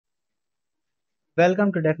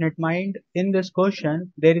Welcome to Definite Mind. In this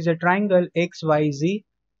question, there is a triangle XYZ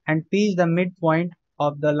and P is the midpoint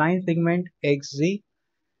of the line segment XZ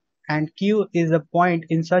and Q is a point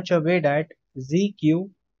in such a way that ZQ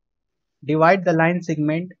divide the line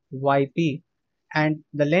segment YP and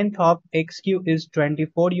the length of XQ is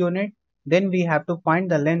 24 unit. Then we have to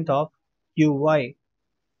find the length of QY.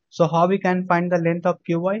 So how we can find the length of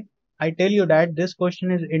QY? I tell you that this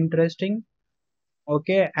question is interesting,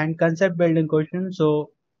 okay, and concept building question.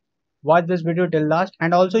 So watch this video till last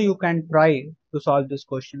and also you can try to solve this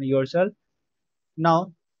question yourself.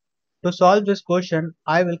 Now to solve this question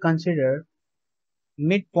I will consider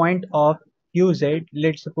midpoint of QZ,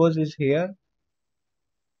 let's suppose is here,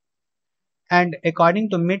 and according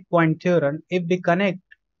to midpoint theorem if we connect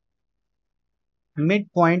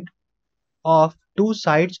midpoint of two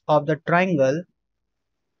sides of the triangle,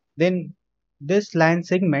 then this line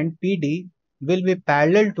segment PD will be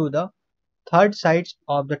parallel to the third sides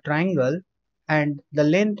of the triangle and the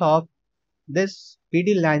length of this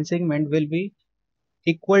PD line segment will be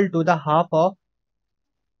equal to the half of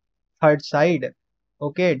third side.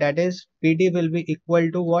 Okay, that is PD will be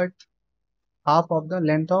equal to what? Half of the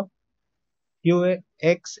length of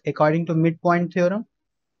QX according to midpoint theorem.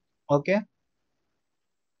 Okay,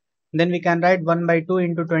 then we can write 1 by 2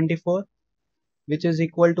 into 24 which is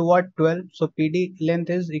equal to what? 12. So PD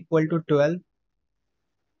length is equal to 12.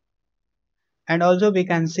 And also we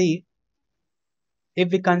can see if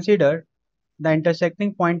we consider the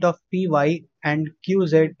intersecting point of PY and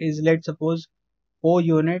QZ is, let's suppose, O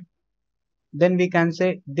unit, then we can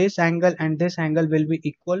say this angle and this angle will be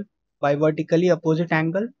equal by vertically opposite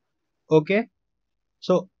angle. Okay,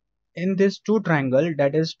 so in this two triangle,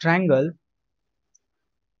 that is triangle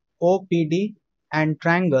OPD and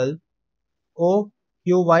triangle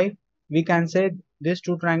OQY, we can say this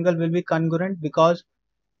two triangle will be congruent because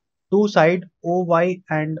two side OY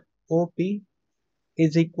and OP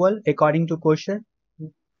is equal according to question.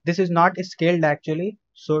 This is not scaled actually,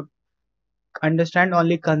 so understand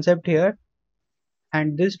only concept here.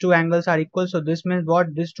 And these two angles are equal, so this means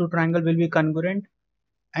what? This two triangle will be congruent,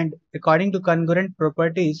 and according to congruent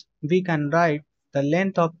properties we can write the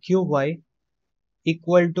length of QY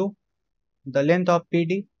equal to the length of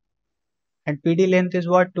PD, and PD length is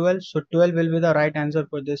what? 12. So 12 will be the right answer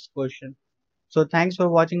for this question. So thanks for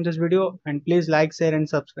watching this video and please like, share and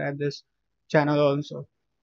subscribe this channel also.